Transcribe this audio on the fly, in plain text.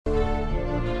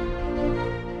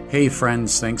Hey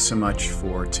friends, thanks so much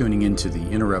for tuning into the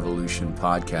Inner Revolution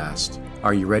podcast.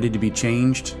 Are you ready to be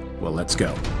changed? Well, let's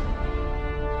go.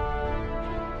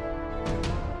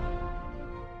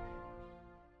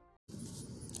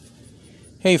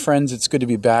 Hey friends, it's good to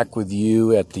be back with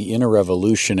you at the Inner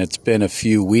Revolution. It's been a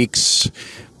few weeks,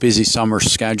 busy summer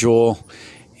schedule,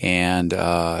 and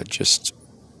just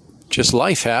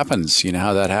life happens. You know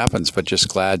how that happens, but just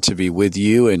glad to be with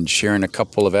you and sharing a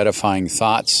couple of edifying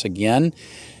thoughts again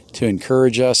to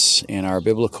encourage us in our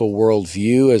biblical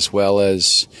worldview, as well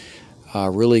as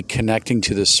really connecting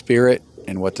to the Spirit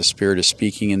and what the Spirit is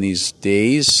speaking in these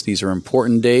days. These are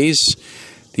important days.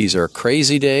 These are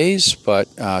crazy days, but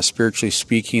spiritually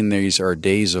speaking, these are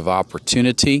days of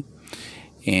opportunity.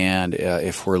 And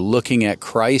if we're looking at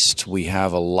Christ, we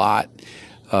have a lot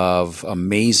of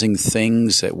amazing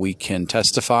things that we can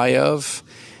testify of,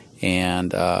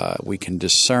 and we can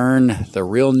discern the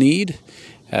real need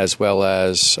as well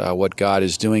as what God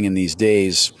is doing in these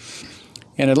days.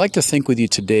 And I'd like to think with you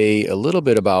today a little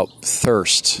bit about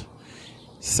thirsting,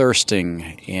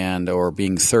 or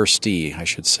being thirsty, I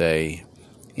should say.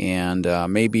 And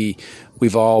maybe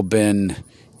we've all been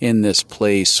in this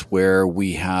place where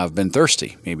we have been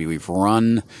thirsty. Maybe we've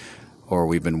run, or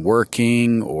we've been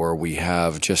working, or we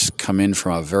have just come in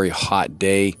from a very hot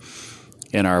day,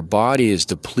 and our body is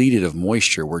depleted of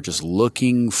moisture. We're just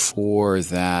looking for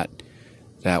that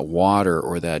water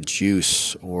or that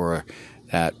juice or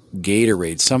that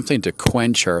Gatorade, something to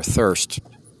quench our thirst.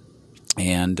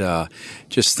 And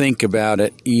just think about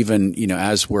it, even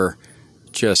as we're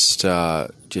just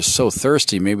so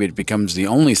thirsty, maybe it becomes the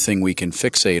only thing we can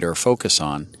fixate or focus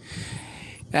on.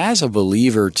 As a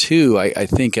believer, too, I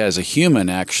think as a human,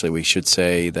 actually, we should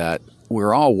say that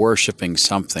we're all worshiping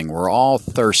something. We're all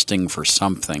thirsting for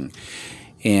something.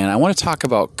 And I want to talk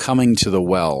about coming to the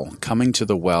well,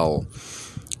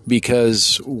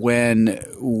 because when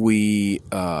we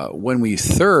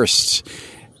thirst,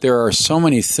 there are so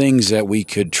many things that we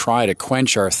could try to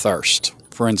quench our thirst.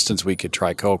 For instance, we could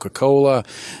try Coca-Cola,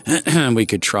 we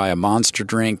could try a Monster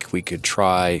drink, we could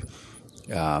try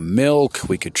milk,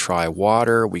 we could try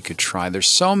water, there's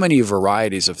so many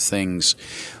varieties of things,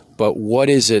 but what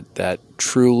is it that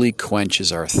truly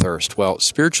quenches our thirst? Well,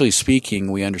 spiritually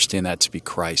speaking, we understand that to be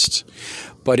Christ.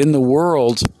 But in the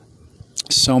world,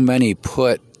 so many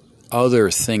put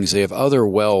other things, they have other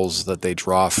wells that they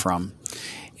draw from,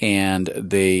 and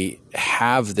they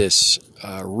have this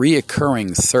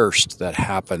reoccurring thirst that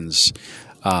happens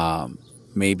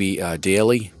maybe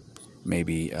daily,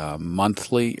 maybe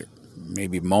monthly,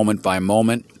 maybe moment by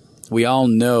moment. We all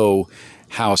know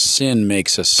how sin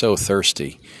makes us so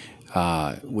thirsty.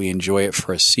 We enjoy it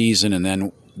for a season, and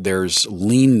then there's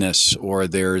leanness, or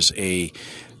there's a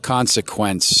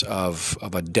consequence of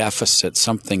a deficit,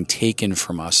 something taken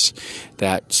from us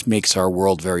that makes our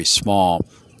world very small.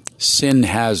 Sin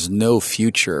has no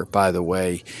future, by the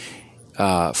way,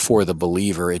 for the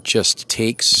believer. It just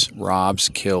takes, robs,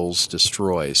 kills,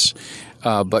 destroys.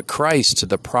 But Christ,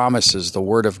 the promises, the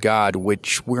Word of God,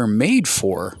 which we're made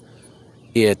for,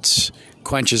 it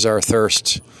quenches our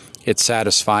thirst, it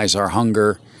satisfies our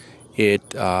hunger,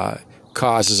 it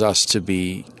causes us to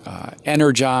be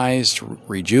energized,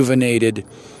 rejuvenated.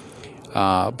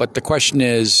 But the question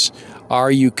is,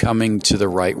 are you coming to the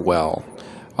right well?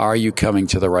 Are you coming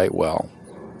to the right well?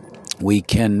 We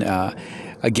can,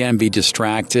 again, be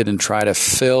distracted and try to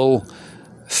fill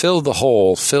the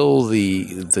hole, fill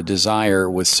the desire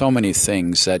with so many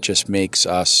things that just makes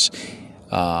us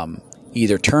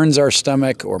either turns our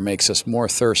stomach or makes us more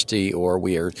thirsty, or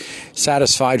we are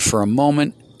satisfied for a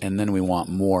moment and then we want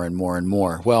more and more and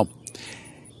more. Well,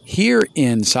 here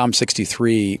in Psalm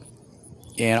 63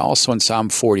 and also in Psalm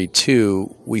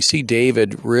 42, we see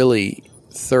David really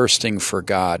thirsting for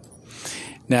God.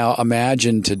 Now,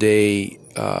 imagine today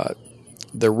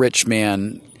the rich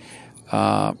man.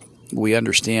 We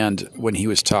understand when he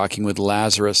was talking with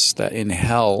Lazarus that in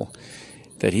hell,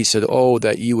 that he said, "Oh,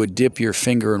 that you would dip your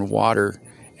finger in water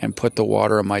and put the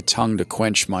water on my tongue to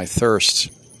quench my thirst."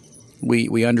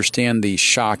 We understand the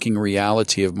shocking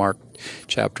reality of Mark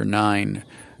chapter 9,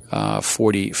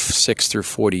 46 through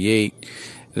 48,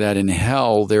 that in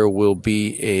hell there will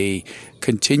be a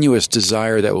continuous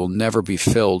desire that will never be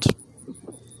filled.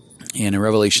 And in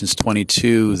Revelations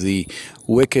 22, the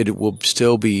wicked will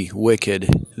still be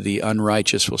wicked, the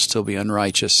unrighteous will still be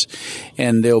unrighteous,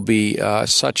 and there'll be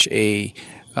such a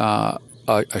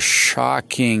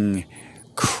shocking,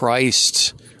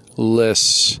 Christless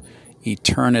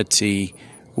eternity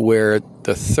where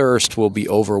the thirst will be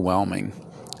overwhelming.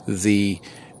 The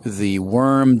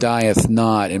worm dieth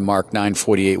not in Mark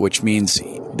 9:48, which means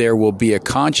there will be a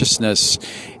consciousness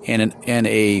and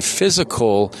a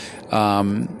physical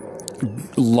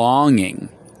longing.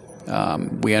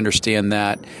 We understand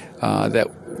that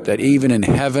even in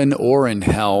heaven or in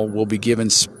hell, we'll be given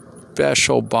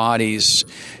special bodies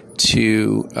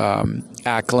to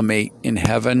acclimate. In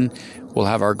heaven, we'll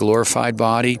have our glorified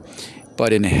body,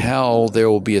 but in hell, there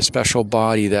will be a special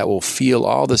body that will feel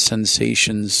all the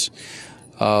sensations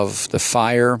of the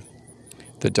fire,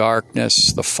 the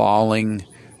darkness, the falling,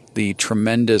 the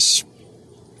tremendous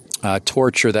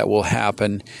torture that will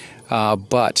happen,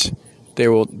 but they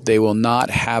will not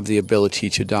have the ability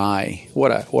to die.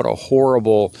 What a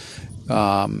horrible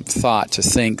thought to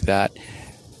think that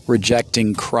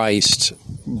rejecting Christ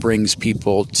brings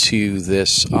people to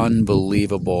this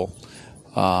unbelievable,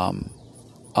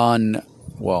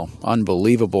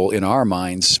 unbelievable in our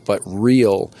minds, but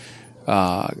real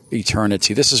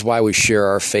eternity. This is why we share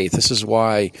our faith. This is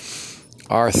why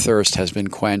our thirst has been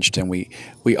quenched, and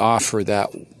we offer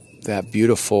that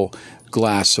beautiful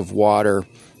glass of water,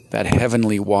 that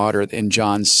heavenly water in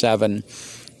John 7,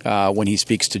 when he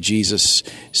speaks to Jesus,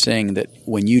 saying that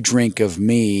when you drink of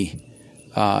me,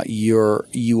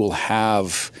 you will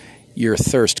have your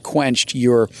thirst quenched,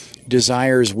 your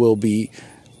desires will be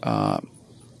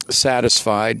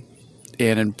satisfied,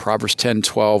 and in Proverbs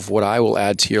 10:12, what I will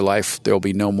add to your life, there will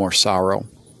be no more sorrow.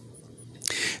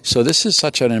 So this is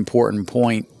such an important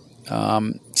point.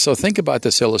 So think about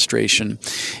this illustration.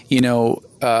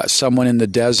 Someone in the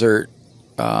desert,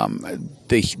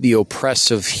 the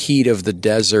oppressive heat of the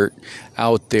desert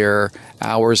out there,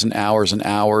 hours and hours and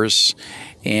hours,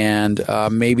 and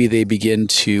maybe they begin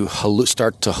to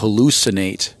start to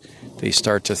hallucinate. They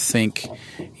start to think,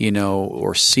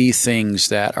 or see things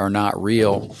that are not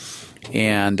real.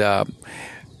 And,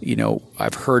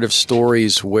 I've heard of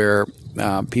stories where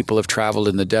people have traveled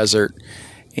in the desert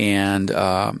and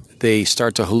they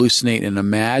start to hallucinate and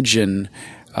imagine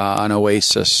an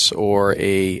oasis or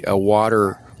a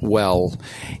water well,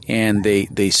 and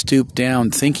they stoop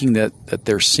down thinking that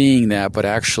they're seeing that, but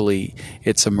actually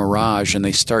it's a mirage, and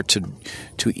they start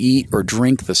to eat or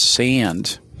drink the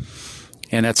sand.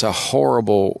 And that's a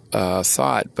horrible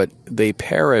thought, but they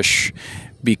perish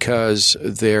because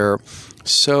there's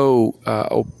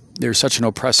such an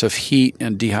oppressive heat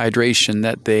and dehydration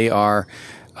that they are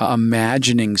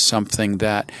imagining something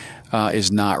that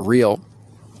is not real.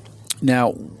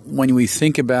 Now, when we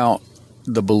think about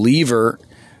the believer,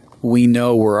 we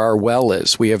know where our well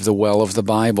is. We have the well of the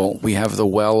Bible. We have the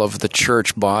well of the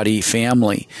church body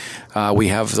family. We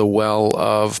have the well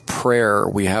of prayer.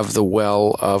 We have the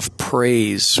well of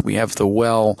praise. We have the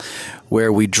well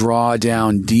where we draw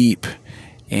down deep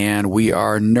and we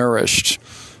are nourished.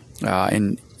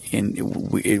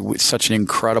 It's such an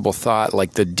incredible thought,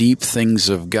 like the deep things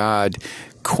of God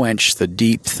quench the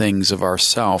deep things of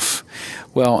ourself.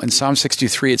 Well, in Psalm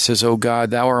 63 it says, "O God,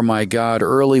 thou art my God,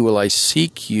 early will I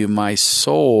seek you. My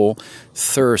soul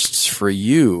thirsts for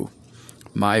you.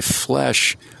 My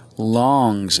flesh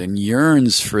longs and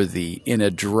yearns for thee in a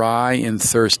dry and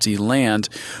thirsty land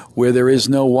where there is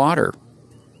no water."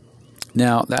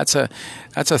 Now, that's a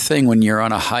thing when you're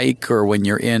on a hike or when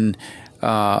you're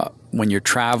when you're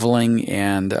traveling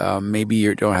and maybe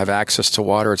you don't have access to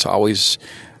water. It's always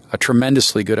a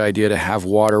tremendously good idea to have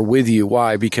water with you.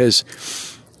 Why? Because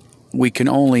we can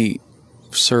only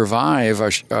survive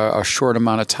a short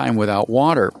amount of time without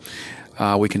water.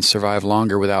 We can survive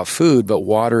longer without food, but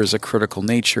water is a critical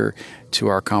nature to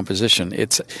our composition.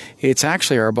 It's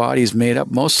actually, our body is made up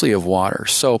mostly of water.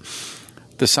 So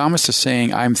the psalmist is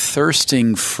saying, I'm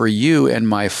thirsting for you, and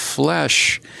my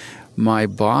flesh, my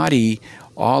body,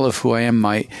 all of who I am,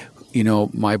 my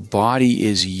body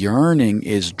is yearning,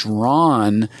 is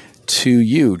drawn to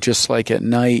you. Just like at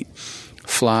night,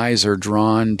 flies are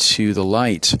drawn to the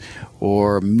light,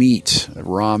 or meat,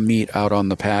 raw meat out on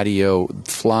the patio,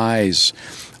 flies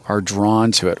are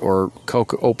drawn to it, or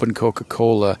open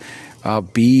Coca-Cola,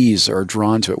 bees are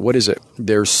drawn to it. What is it?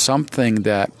 There's something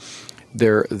that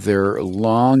they're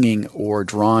longing or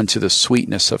drawn to the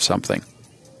sweetness of something.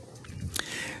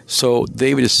 So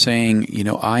David is saying,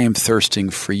 I am thirsting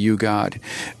for you, God,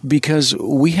 because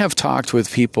we have talked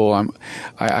with people.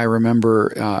 I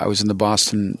remember I was in the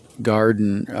Boston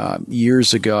Garden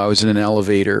years ago. I was in an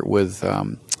elevator with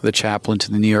the chaplain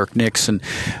to the New York Knicks, and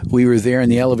we were there in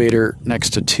the elevator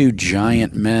next to two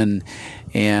giant men,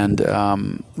 and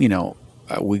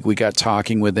we got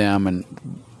talking with them, and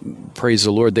praise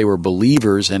the Lord, they were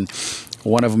believers. And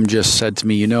one of them just said to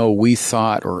me, we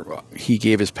thought, or he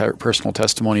gave his personal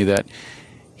testimony, that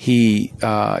he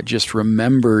just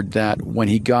remembered that when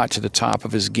he got to the top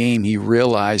of his game, he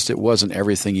realized it wasn't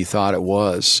everything he thought it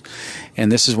was.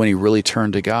 And this is when he really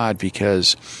turned to God,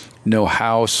 because no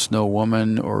house, no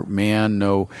woman or man,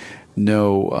 no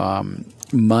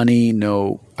money,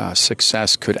 no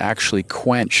success could actually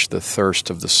quench the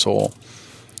thirst of the soul.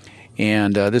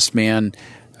 And this man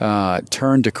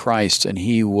turned to Christ, and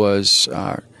he was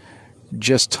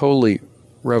just totally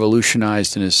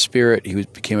revolutionized in his spirit. He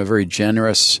became a very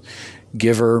generous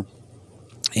giver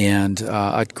and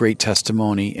a great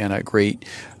testimony and a great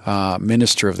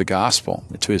minister of the gospel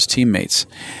to his teammates.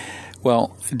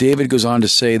 Well, David goes on to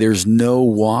say, there's no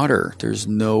water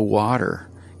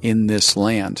in this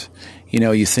land.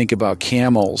 You think about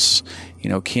camels.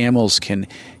 Camels can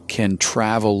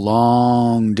travel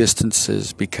long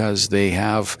distances because they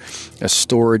have a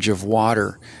storage of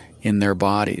water in their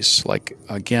bodies. Like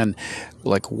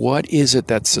what is it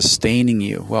that's sustaining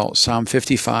you? Well, Psalm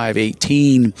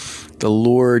 55:18, the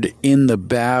Lord in the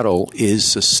battle is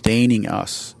sustaining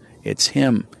us. It's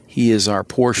Him. He is our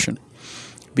portion.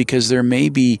 Because there may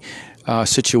be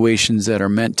situations that are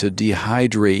meant to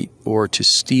dehydrate or to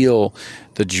steal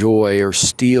the joy or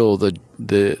steal the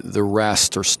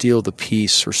rest or steal the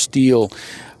peace or steal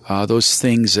those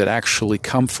things that actually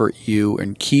comfort you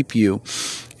and keep you.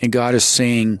 And God is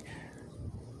saying,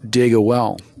 dig a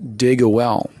well.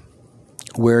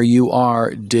 Where you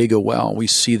are, dig a well. We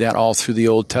see that all through the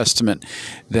Old Testament,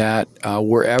 that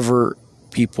wherever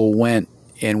people went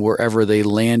and wherever they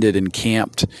landed and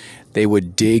camped, they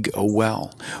would dig a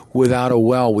well. Without a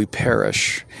well, we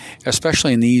perish.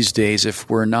 Especially in these days, if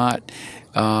we're not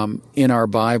in our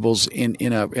Bibles,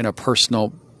 in a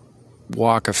personal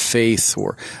walk of faith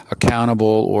or accountable,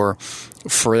 or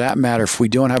for that matter, if we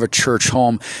don't have a church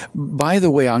home. By the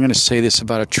way, I'm going to say this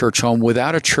about a church home.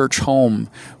 Without a church home,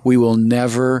 we will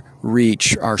never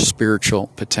reach our spiritual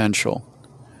potential.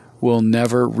 We'll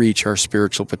never reach our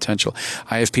spiritual potential.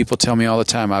 I have people tell me all the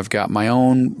time, I've got my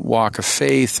own walk of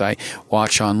faith. I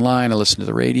watch online, I listen to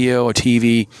the radio, a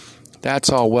TV. That's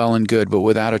all well and good, but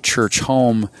without a church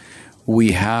home, we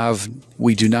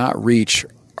do not reach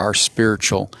our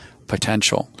spiritual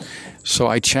potential. So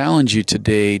I challenge you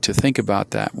today to think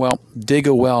about that. Well, dig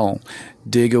a well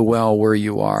where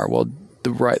you are. Well,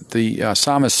 the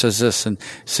psalmist says this in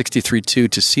 63:2,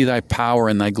 to see thy power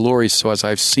and thy glory, so as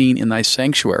I've seen in thy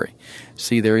sanctuary.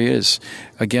 See, there he is,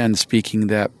 again, speaking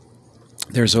that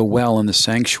there's a well in the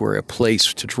sanctuary, a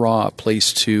place to draw, a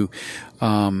place to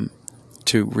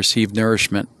receive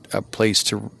nourishment, a place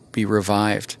to be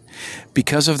revived.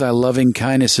 Because of thy loving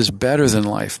kindness is better than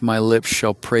life. My lips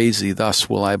shall praise thee. Thus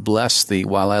will I bless thee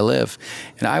while I live.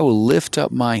 And I will lift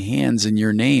up my hands in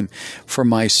your name. For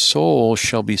my soul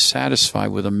shall be satisfied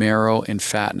with a marrow and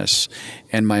fatness,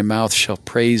 and my mouth shall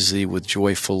praise thee with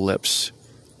joyful lips.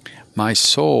 My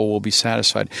soul will be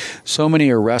satisfied. So many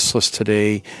are restless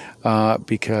today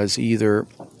because either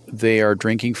they are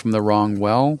drinking from the wrong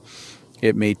well.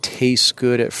 It may taste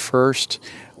good at first,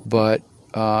 but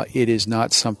it is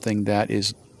not something that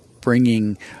is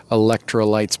bringing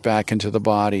electrolytes back into the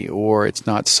body, or it's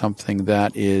not something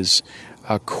that is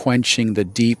quenching the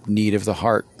deep need of the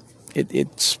heart.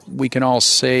 We can all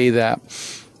say that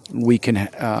we can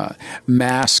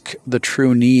mask the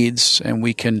true needs, and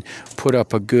we can put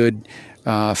up a good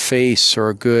face or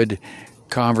a good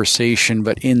conversation,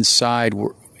 but inside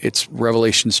it's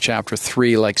Revelations chapter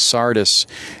 3, like Sardis.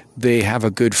 They have a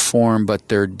good form, but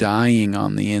they're dying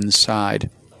on the inside.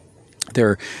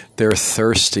 They're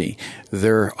thirsty.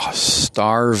 They're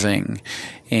starving,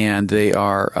 and they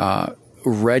are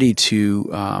ready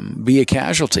to be a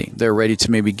casualty. They're ready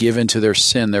to maybe give into their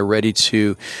sin. They're ready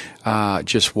to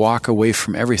just walk away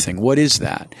from everything. What is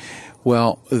that?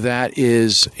 Well, that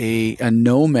is a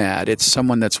nomad. It's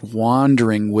someone that's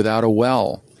wandering without a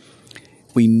well.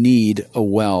 We need a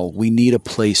well. We need a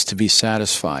place to be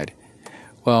satisfied.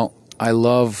 Well, I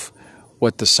love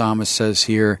what the psalmist says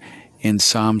here in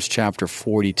Psalms chapter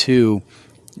 42.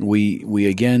 We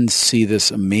again see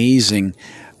this amazing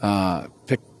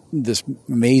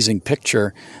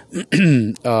picture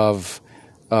of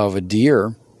a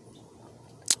deer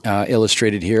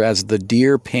illustrated here. As the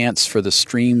deer pants for the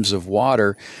streams of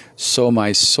water, so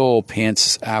my soul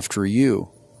pants after you.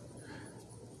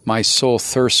 My soul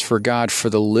thirsts for God, for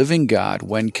the living God.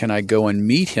 When can I go and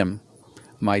meet him?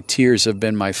 My tears have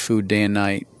been my food day and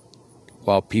night,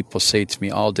 while people say to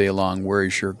me all day long, where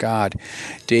is your God?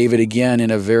 David, again, in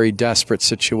a very desperate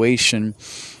situation,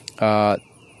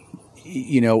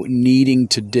 needing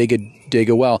to dig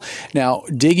a well. Now,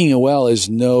 digging a well is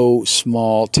no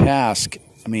small task.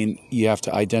 I mean, you have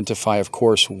to identify, of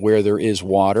course, where there is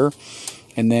water,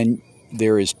 and then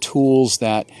there is tools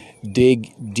that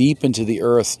dig deep into the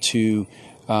earth to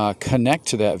connect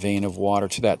to that vein of water,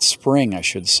 to that spring, I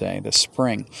should say, the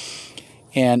spring.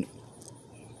 And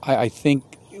I think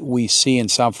we see in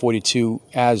Psalm 42,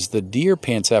 as the deer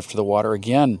pants after the water,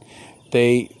 again,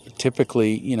 they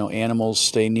typically, animals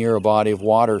stay near a body of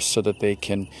water so that they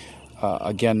can,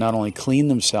 again, not only clean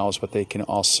themselves, but they can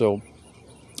also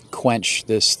quench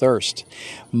this thirst.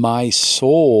 My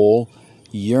soul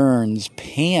yearns,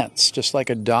 pants, just like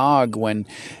a dog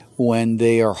when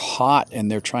they are hot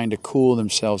and they're trying to cool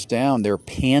themselves down, they're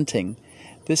panting.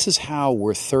 This is how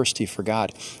we're thirsty for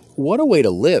God. What a way to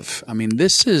live. I mean,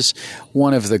 this is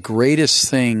one of the greatest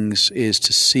things, is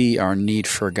to see our need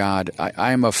for God.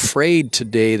 I am afraid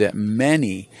today that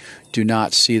many do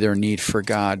not see their need for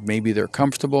God. Maybe they're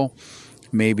comfortable.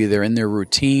 Maybe they're in their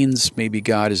routines. Maybe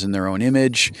God is in their own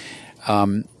image.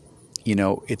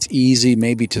 It's easy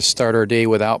maybe to start our day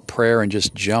without prayer and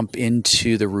just jump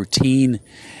into the routine.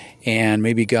 And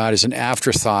maybe God is an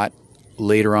afterthought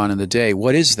later on in the day.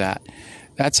 What is that?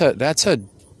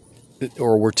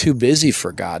 Or we're too busy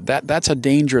for God. That's a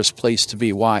dangerous place to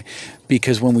be. Why?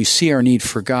 Because when we see our need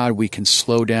for God, we can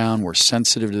slow down. We're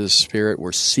sensitive to the Spirit.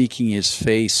 We're seeking His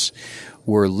face.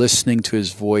 We're listening to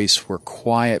His voice. We're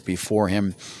quiet before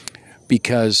Him,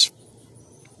 because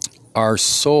our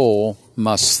soul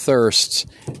must thirst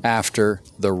after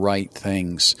the right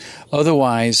things.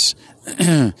 Otherwise,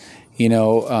 I've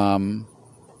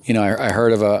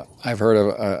heard of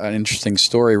an interesting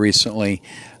story recently,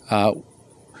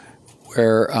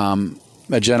 where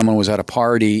a gentleman was at a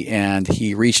party and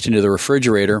he reached into the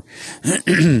refrigerator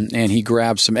and he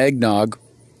grabbed some eggnog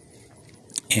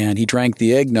and he drank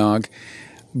the eggnog,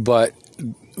 but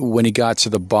when he got to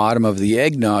the bottom of the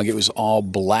eggnog, it was all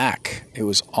black.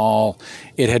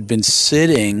 It had been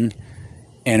sitting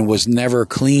and was never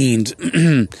cleaned.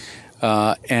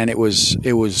 And it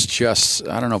was just,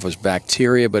 I don't know if it was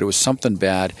bacteria, but it was something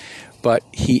bad. But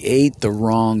he ate the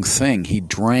wrong thing. He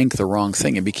drank the wrong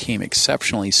thing and became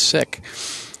exceptionally sick.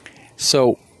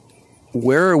 So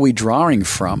where are we drawing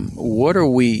from? What are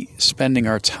we spending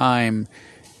our time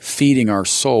feeding our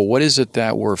soul? What is it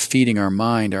that we're feeding our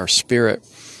mind, our spirit?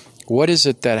 What is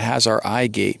it that has our eye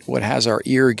gate? What has our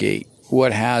ear gate?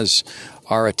 What has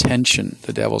our attention?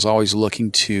 The devil's always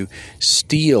looking to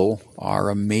steal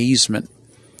our amazement.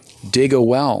 Dig a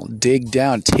well. Dig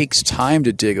down. It takes time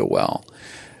to dig a well.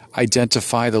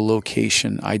 Identify the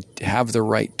location. I have the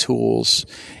right tools,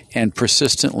 and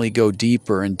persistently go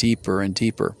deeper and deeper and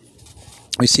deeper.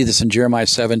 We see this in Jeremiah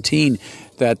 17,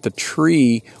 that the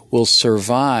tree will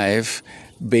survive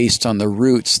based on the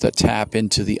roots that tap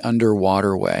into the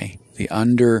underwaterway, the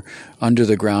under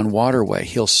the ground waterway.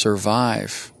 He'll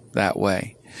survive that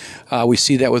way. We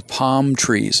see that with palm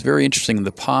trees. Very interesting.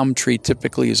 The palm tree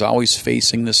typically is always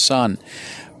facing the sun,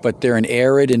 but they're in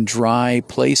arid and dry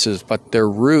places, but their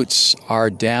roots are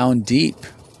down deep,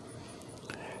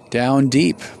 going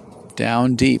deep,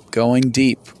 growing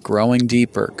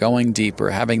deeper, going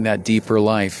deeper, having that deeper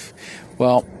life.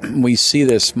 Well, we see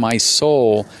this. My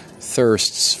soul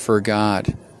thirsts for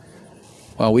God.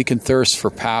 Well, we can thirst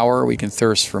for power. We can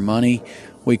thirst for money.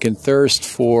 We can thirst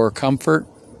for comfort.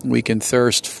 We can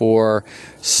thirst for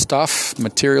stuff,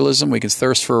 materialism. We can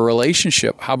thirst for a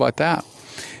relationship. How about that?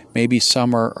 Maybe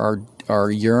some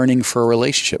are yearning for a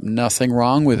relationship. Nothing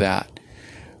wrong with that.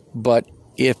 But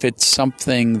if it's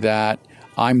something that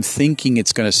I'm thinking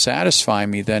it's going to satisfy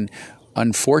me, then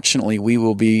unfortunately we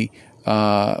will be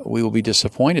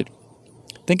disappointed.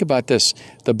 Think about this.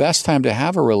 The best time to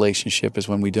have a relationship is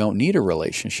when we don't need a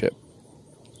relationship.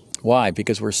 Why?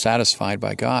 Because we're satisfied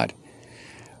by God.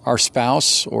 Our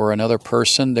spouse or another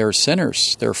person, they're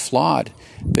sinners. They're flawed.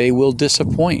 They will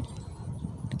disappoint.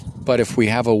 But if we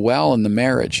have a well in the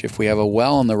marriage, if we have a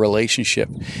well in the relationship,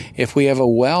 if we have a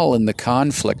well in the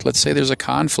conflict, let's say there's a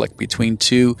conflict between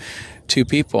two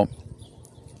people,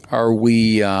 are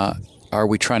we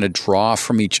trying to draw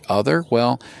from each other?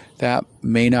 Well, that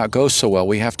may not go so well.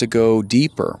 We have to go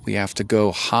deeper. We have to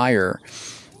go higher,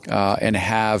 and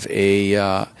have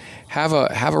a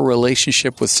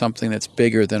relationship with something that's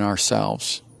bigger than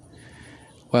ourselves.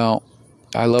 Well,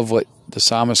 I love what the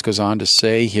psalmist goes on to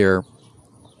say here.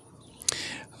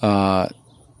 In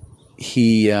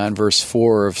verse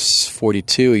 4 of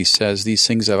 42, he says, "These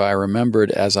things have I remembered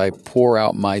as I pour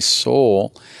out my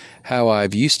soul, how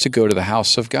I've used to go to the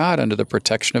house of God under the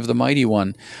protection of the Mighty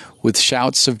One, with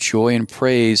shouts of joy and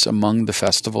praise among the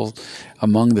festival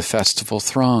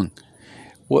throng."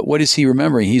 What is he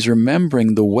remembering? He's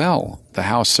remembering the well, the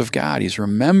house of God. He's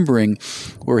remembering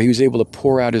where he was able to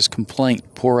pour out his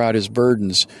complaint, pour out his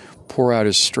burdens, pour out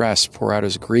his stress, pour out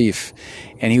his grief,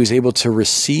 and he was able to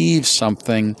receive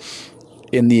something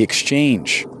in the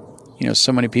exchange.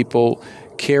 So many people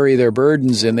carry their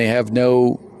burdens and they have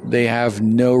no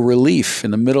relief.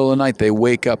 In the middle of the night, they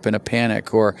wake up in a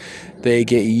panic, or they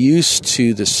get used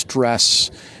to the stress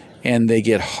and they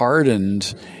get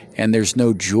hardened, and there's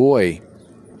no joy.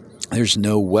 There's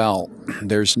no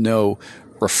there's no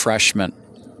refreshment.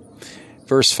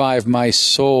 Verse 5, my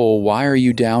soul, why are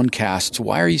you downcast?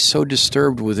 Why are you so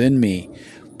disturbed within me?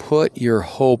 Put your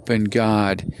hope in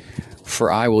God,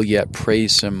 for I will yet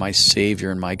praise him, my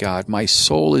Savior and my God. My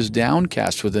soul is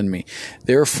downcast within me.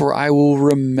 Therefore I will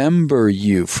remember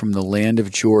you from the land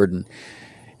of Jordan.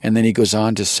 And then he goes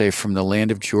on to say, from the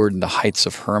land of Jordan, the heights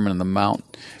of Hermon, and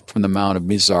from the mount of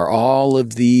Mizar. All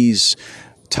of these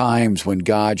times when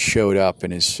God showed up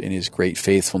in his great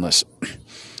faithfulness.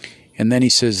 And then he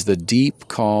says, the deep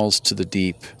calls to the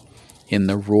deep. In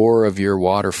the roar of your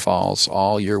waterfalls,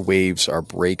 all your waves are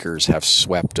breakers have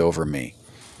swept over me.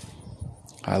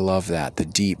 I love that. The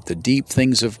deep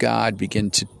things of God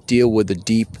begin to deal with the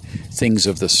deep things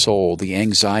of the soul, the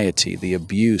anxiety, the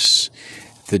abuse,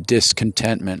 the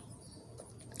discontentment.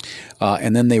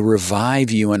 And then they revive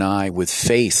you and I with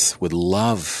faith, with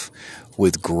love,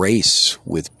 with grace,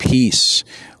 with peace,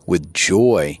 with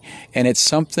joy. And it's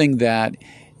something that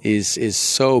is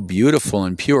so beautiful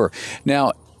and pure.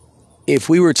 Now, if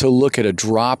we were to look at a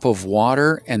drop of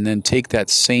water and then take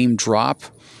that same drop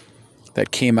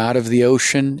that came out of the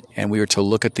ocean, and we were to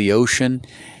look at the ocean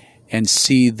and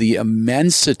see the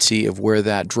immensity of where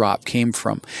that drop came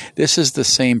from. This is the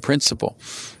same principle.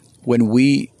 When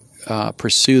we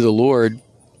pursue the Lord,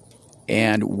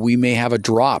 and we may have a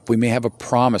drop, we may have a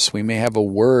promise, we may have a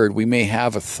word, we may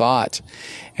have a thought,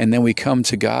 and then we come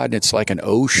to God and it's like an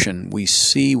ocean. We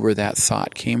see where that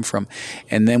thought came from,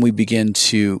 and then we begin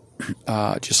to,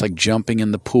 just like jumping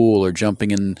in the pool or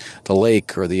jumping in the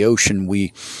lake or the ocean,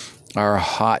 our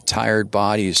hot, tired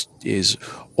body is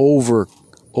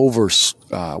overwhelmed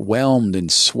and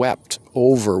swept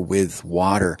over with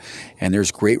water, and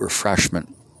there's great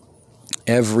refreshment.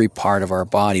 Every part of our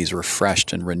body is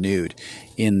refreshed and renewed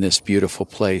in this beautiful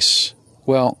place.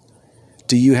 Well,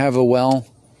 do you have a well?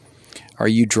 Are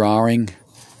you drawing?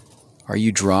 Are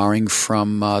you drawing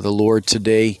from the Lord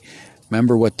today?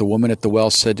 Remember what the woman at the well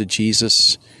said to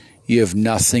Jesus? You have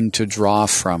nothing to draw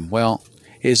from. Well,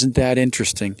 isn't that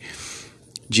interesting?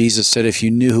 Jesus said, if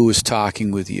you knew who was talking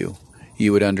with you,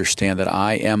 you would understand that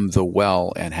I am the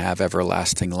well and have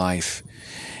everlasting life.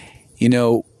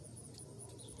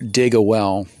 Dig a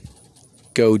well,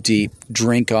 go deep,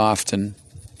 drink often,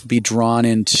 be drawn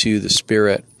into the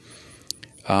Spirit.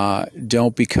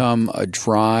 Don't become a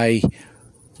dry,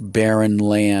 barren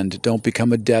land. Don't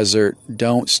become a desert.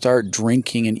 Don't start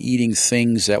drinking and eating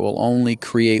things that will only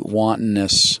create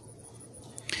wantonness.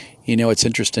 It's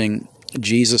interesting.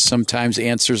 Jesus sometimes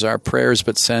answers our prayers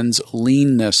but sends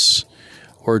leanness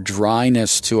or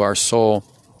dryness to our soul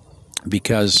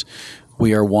because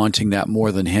we are wanting that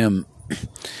more than Him.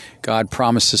 God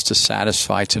promises to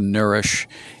satisfy, to nourish,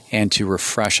 and to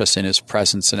refresh us in His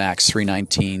presence in Acts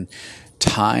 3:19.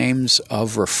 Times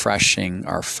of refreshing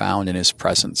are found in His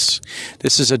presence.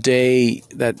 This is a day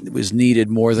that was needed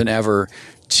more than ever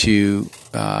to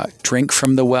drink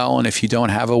from the well, and if you don't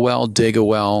have a well, dig a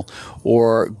well,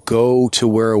 or go to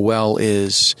where a well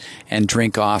is and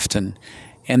drink often,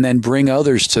 and then bring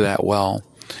others to that well.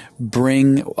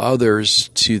 Bring others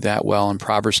to that well in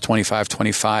Proverbs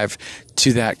 25:25,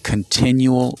 to that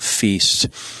continual feast,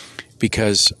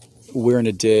 because we're in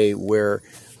a day where,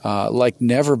 like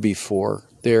never before,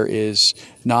 there is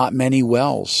not many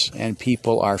wells, and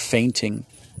people are fainting,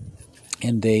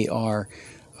 and they are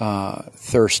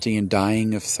thirsty and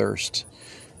dying of thirst.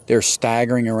 They're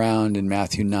staggering around in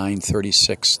Matthew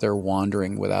 9:36. They're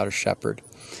wandering without a shepherd.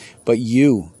 But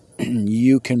you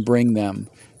can bring them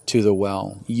to the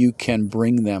well. You can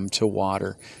bring them to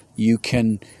water. You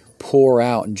can pour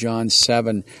out. In John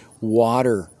 7,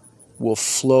 water will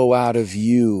flow out of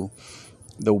you.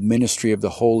 The ministry of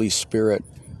the Holy Spirit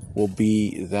will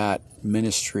be that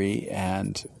ministry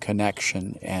and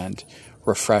connection and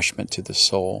refreshment to the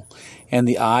soul. And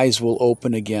the eyes will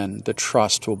open again. The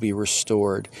trust will be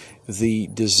restored. The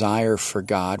desire for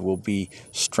God will be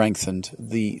strengthened.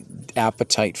 The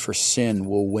appetite for sin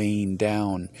will wane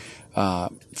down.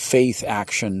 Faith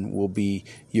action will be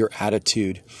your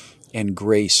attitude, and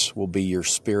grace will be your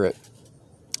spirit.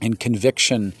 And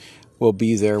conviction will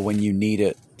be there when you need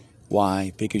it.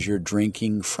 Why? Because you're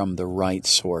drinking from the right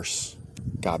source.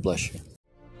 God bless you.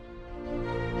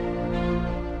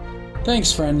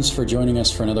 Thanks, friends, for joining us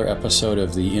for another episode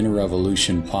of the Inner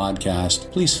Revolution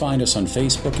podcast. Please find us on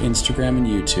Facebook, Instagram, and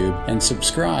YouTube, and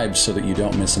subscribe so that you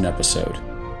don't miss an episode.